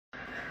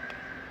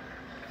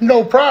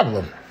No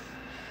problem.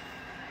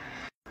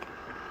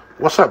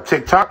 What's up,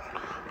 TikTok?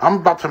 I'm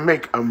about to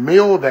make a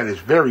meal that is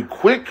very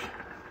quick,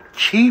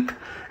 cheap,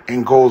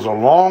 and goes a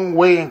long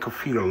way and can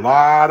feed a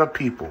lot of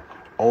people.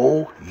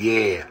 Oh,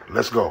 yeah.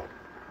 Let's go.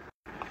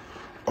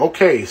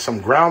 Okay, some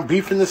ground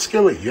beef in the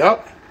skillet.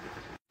 Yup.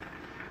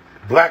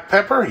 Black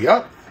pepper.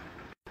 Yup.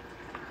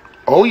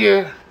 Oh,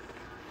 yeah.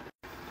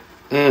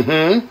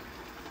 Mm-hmm.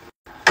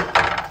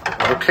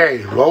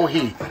 Okay, low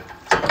heat.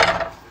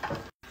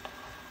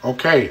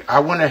 Okay,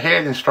 I went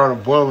ahead and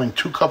started boiling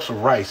 2 cups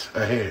of rice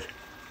ahead.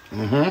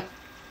 Mm-hmm.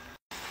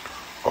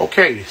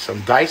 Okay,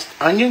 some diced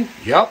onion.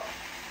 Yup.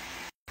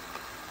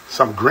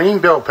 Some green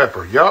bell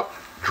pepper. Yup.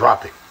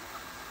 Drop it.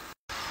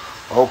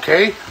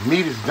 Okay,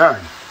 meat is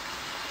done.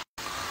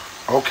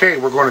 Okay,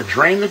 we're going to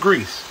drain the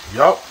grease.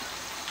 Yup.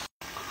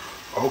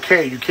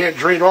 Okay, you can't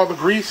drain all the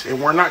grease,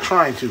 and we're not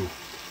trying to.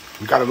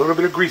 We got a little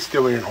bit of grease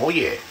still in. Oh,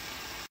 yeah.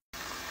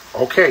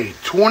 Okay,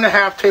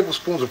 2½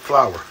 tablespoons of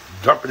flour.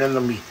 Dump it in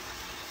the meat.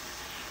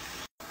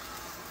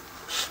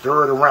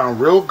 Stir it around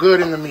real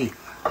good in the meat.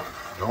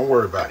 Don't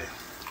worry about it.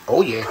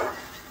 Oh, yeah.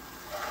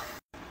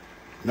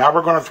 Now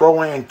we're going to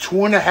throw in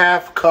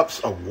 2½ cups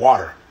of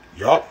water.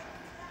 Yup.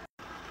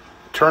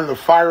 Turn the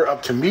fire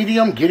up to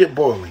medium. Get it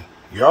boiling.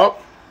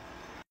 Yup.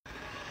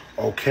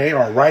 Okay,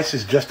 our rice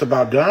is just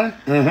about done.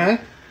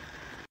 Mm-hmm.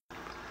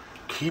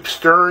 Keep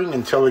stirring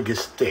until it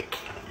gets thick.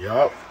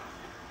 Yup.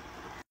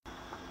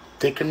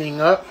 Thickening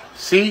up.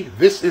 See,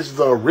 this is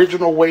the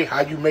original way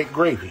how you make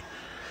gravy.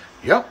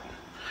 Yup.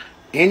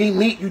 Any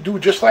meat you do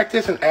just like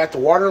this and add the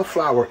water and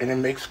flour and it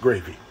makes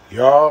gravy.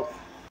 Yup.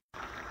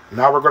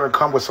 Now we're going to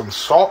come with some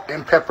salt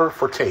and pepper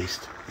for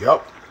taste.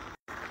 Yup.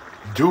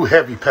 Do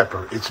heavy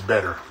pepper. It's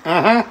better.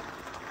 Mm-hmm.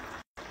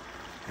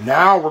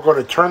 Now we're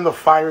going to turn the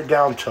fire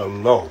down to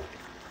low.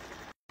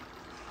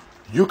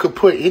 You could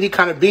put any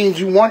kind of beans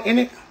you want in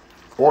it,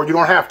 or you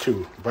don't have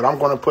to, but I'm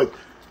going to put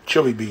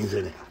chili beans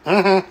in it.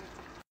 Mm-hmm.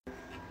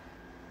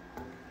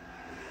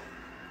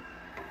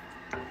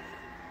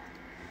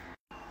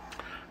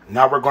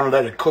 Now we're going to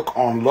let it cook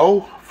on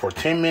low for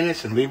 10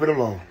 minutes and leave it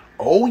alone.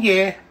 Oh,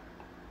 yeah.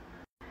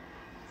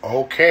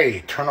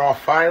 Okay, turn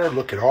off fire.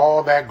 Look at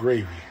all that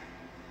gravy.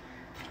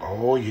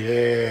 Oh,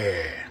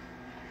 yeah.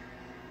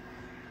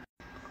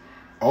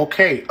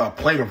 Okay, a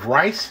plate of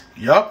rice.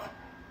 Yup.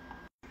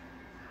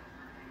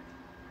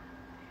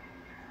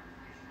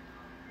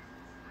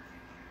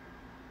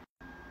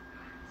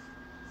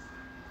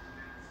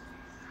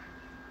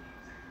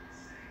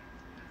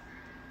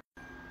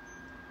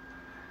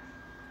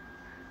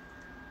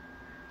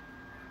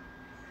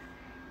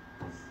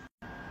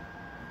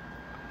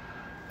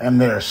 And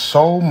there's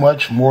so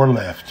much more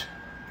left.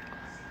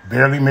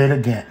 Barely made a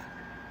dent.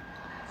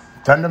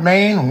 Thunder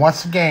Maine,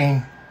 once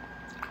again,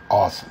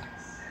 awesome.